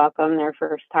super welcome their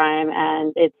first time.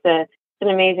 And it's an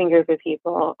amazing group of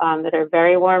people that are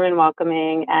very warm and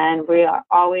welcoming. And we are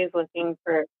always looking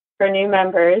for new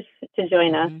members to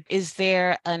join us. Is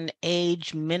there an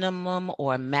age minimum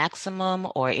or maximum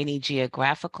or any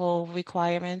geographical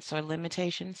requirements or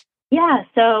limitations? Yeah,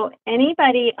 so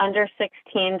anybody under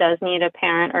 16 does need a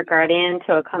parent or guardian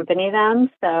to accompany them.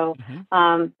 So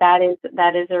that is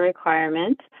a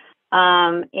requirement.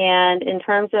 And in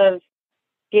terms of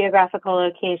geographical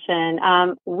location,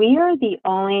 we are the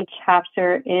only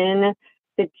chapter in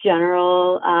the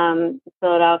general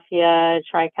Philadelphia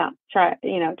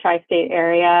tri-state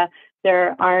area.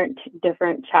 There aren't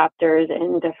different chapters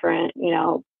in different,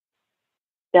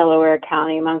 Delaware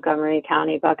County, Montgomery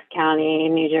County, Bucks County,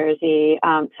 New Jersey,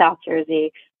 South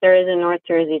Jersey. There is a North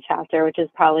Jersey chapter, which is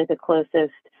probably the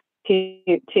closest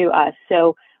to us.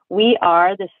 So we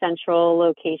are the central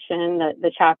location,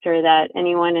 the chapter that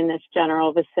anyone in this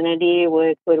general vicinity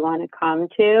would want to come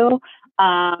to.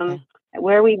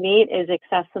 Where we meet is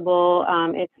accessible.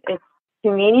 It's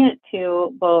convenient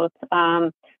to both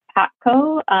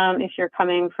Patco. If you're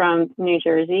coming from New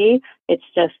Jersey, it's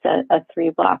just a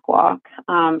 3-block walk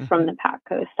from the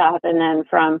Patco stop, and then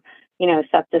from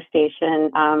SEPTA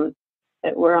station,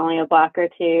 we're only a block or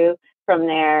two from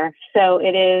there. So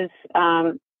it is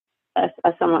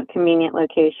a somewhat convenient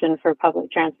location for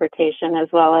public transportation, as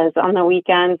well as on the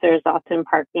weekends, there's often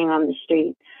parking on the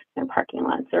street and parking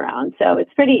lots around. So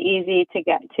it's pretty easy to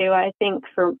get to, I think,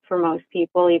 for most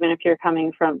people, even if you're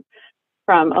coming from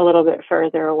a little bit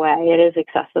further away. It is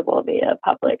accessible via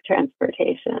public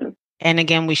transportation. And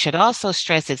again, we should also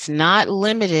stress it's not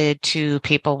limited to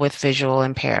people with visual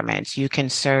impairments. You can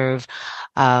serve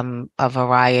a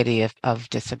variety of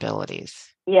disabilities.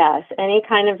 Yes, any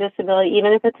kind of disability,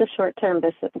 even if it's a short-term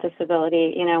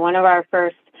disability. One of our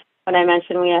first, when I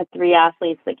mentioned we had 3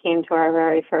 athletes that came to our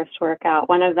very first workout,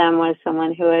 one of them was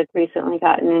someone who had recently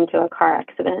gotten into a car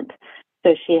accident.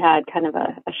 So she had kind of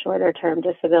a shorter term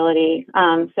disability.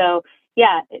 So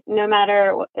yeah, no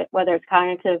matter whether it's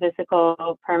cognitive,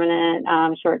 physical, permanent,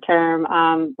 short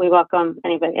term, we welcome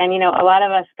anybody. And, a lot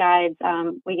of us guides,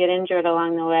 we get injured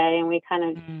along the way, and we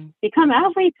kind of become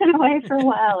athletes in a way for a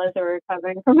while as we're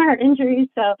recovering from our injuries.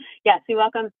 So yes, we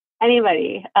welcome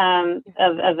anybody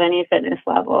of any fitness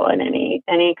level and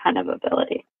any kind of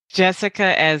ability.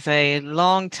 Jessica, as a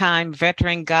longtime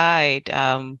veteran guide,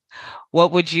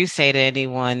 what would you say to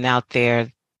anyone out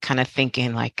there kind of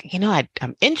thinking like,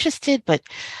 I'm interested, but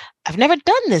I've never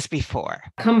done this before?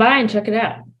 Come by and check it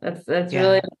out. That's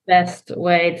really the best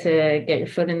way to get your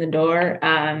foot in the door.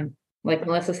 Like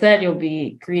Melissa said, you'll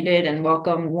be greeted and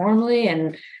welcomed warmly,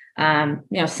 and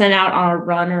sent out on a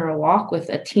run or a walk with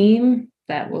a team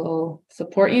that will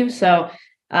support you. So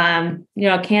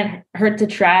it can't hurt to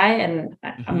try. And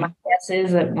my guess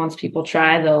is that once people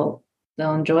try, they'll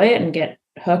enjoy it and get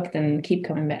hooked and keep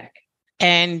coming back.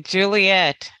 And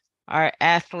Juliette, our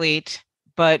athlete,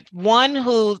 but one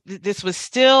who this was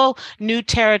still new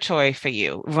territory for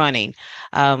you running.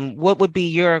 What would be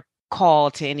your call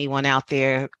to anyone out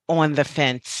there on the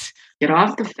fence? Get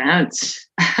off the fence.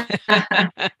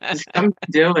 Just come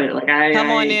do it.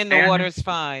 Come on in. The water's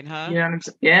fine, huh?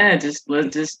 Yeah. Just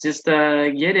get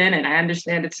in it. I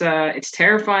understand it's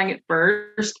terrifying at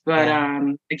first, but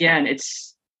again,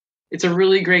 it's a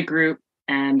really great group,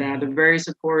 and they're very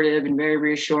supportive and very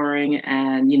reassuring,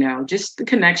 and just the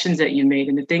connections that you made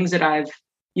and the things that I've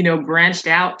branched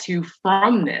out to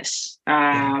from this.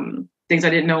 Things I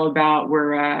didn't know about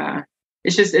were.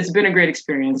 It's been a great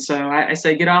experience. So I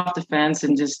say get off the fence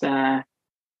and just come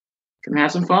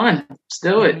have some fun. Let's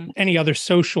do it. Any other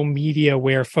social media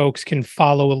where folks can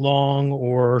follow along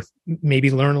or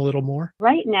maybe learn a little more?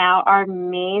 Right now, our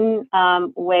main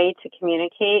way to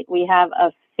communicate, we have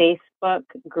a Facebook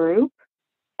group,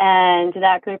 and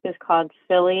that group is called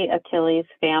Philly Achilles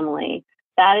Family.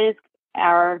 That is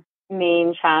our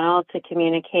main channel to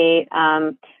communicate.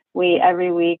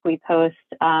 Every week we post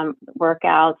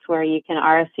workouts where you can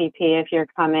RSVP if you're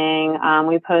coming.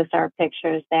 We post our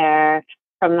pictures there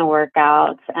from the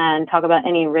workouts and talk about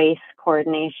any race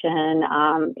coordination,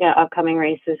 upcoming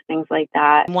races, things like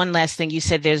that. One last thing, you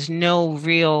said there's no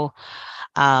real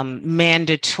mandatory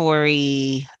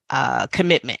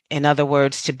commitment. In other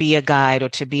words, to be a guide or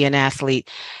to be an athlete,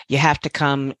 you have to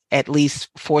come at least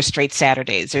 4 straight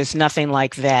Saturdays. There's nothing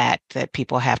like that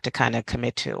people have to kind of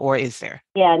commit to, or is there?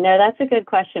 Yeah, no, that's a good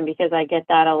question, because I get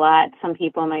that a lot. Some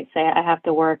people might say, I have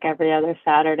to work every other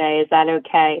Saturday. Is that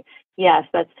okay? Yes,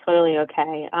 that's totally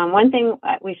okay. One thing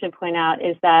we should point out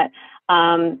is that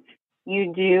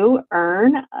you do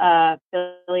earn a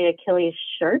Philly Achilles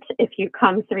shirt if you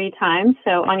come 3 times.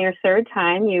 So on your 3rd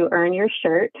time, you earn your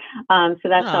shirt. So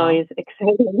that's always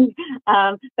exciting.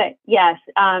 But yes,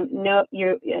 no,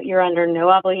 you're under no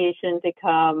obligation to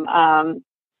come, a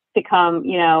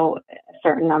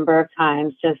certain number of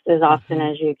times, just as often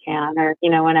as you can, or,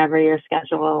 whenever your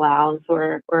schedule allows.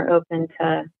 We're open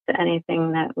to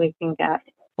anything that we can get.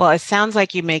 Well, it sounds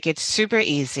like you make it super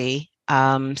easy.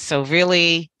 So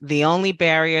really the only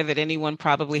barrier that anyone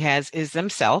probably has is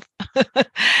themselves.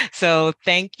 So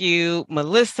thank you,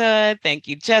 Melissa. Thank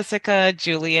you, Jessica,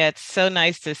 Juliette. So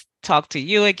nice to talk to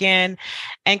you again,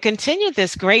 and continue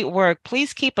this great work.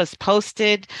 Please keep us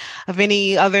posted of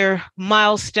any other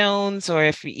milestones, or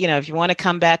if you want to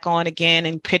come back on again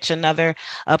and pitch another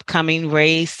upcoming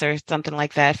race or something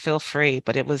like that, feel free.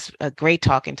 But it was great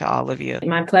talking to all of you.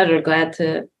 My pleasure. Glad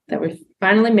that we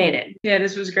finally made it. Yeah,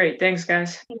 this was great. Thanks,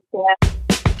 guys. Thank you.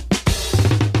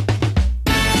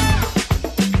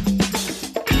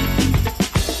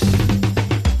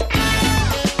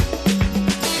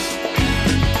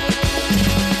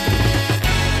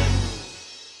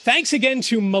 Thanks again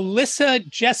to Melissa,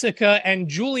 Jessica, and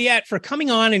Juliette for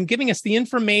coming on and giving us the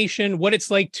information, what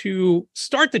it's like to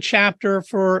start the chapter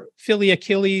for Philly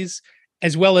Achilles,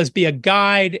 as well as be a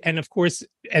guide. And of course,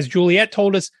 as Juliette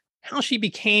told us, how she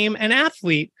became an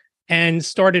athlete and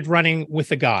started running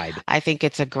with a guide. I think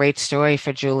it's a great story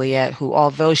for Juliette, who,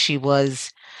 although she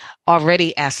was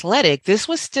already athletic, this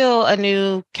was still a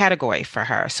new category for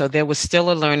her. So there was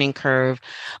still a learning curve,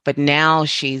 but now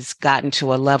she's gotten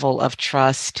to a level of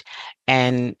trust.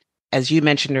 And as you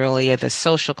mentioned earlier, the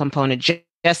social component,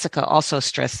 Jessica also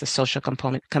stressed the social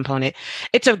component.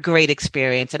 It's a great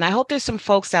experience. And I hope there's some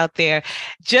folks out there,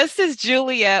 just as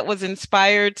Juliette was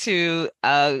inspired to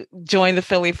join the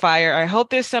Philly Fire, I hope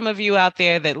there's some of you out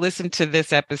there that listen to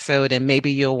this episode and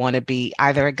maybe you'll want to be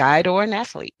either a guide or an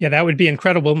athlete. Yeah, that would be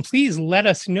incredible. And please let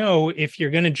us know if you're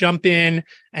going to jump in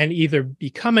and either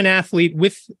become an athlete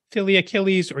with Philly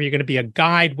Achilles, or you're going to be a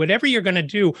guide, whatever you're going to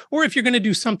do, or if you're going to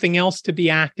do something else to be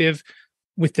active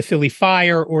with the Philly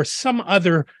Fire or some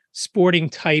other sporting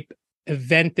type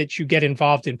event that you get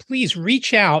involved in, please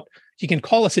reach out. You can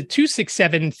call us at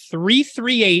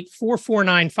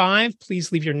 267-338-4495.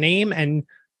 Please leave your name and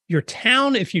your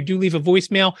town. If you do leave a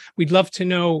voicemail, we'd love to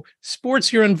know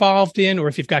sports you're involved in, or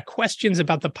if you've got questions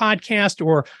about the podcast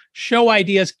or show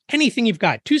ideas, anything you've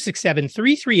got.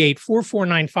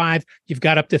 267-338-4495. You've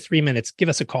got up to 3 minutes. Give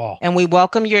us a call. And we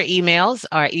welcome your emails.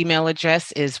 Our email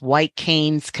address is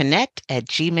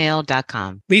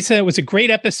whitecanesconnect@gmail.com. Lisa, it was a great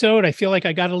episode. I feel like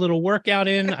I got a little workout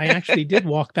in. I actually did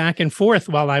walk back and forth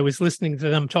while I was listening to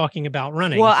them talking about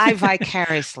running. Well, I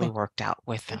vicariously worked out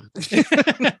with them.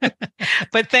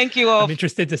 But thank you all. I'm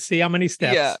interested to see how many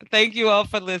steps. Yeah. Thank you all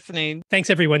for listening. Thanks,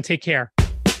 everyone. Take care.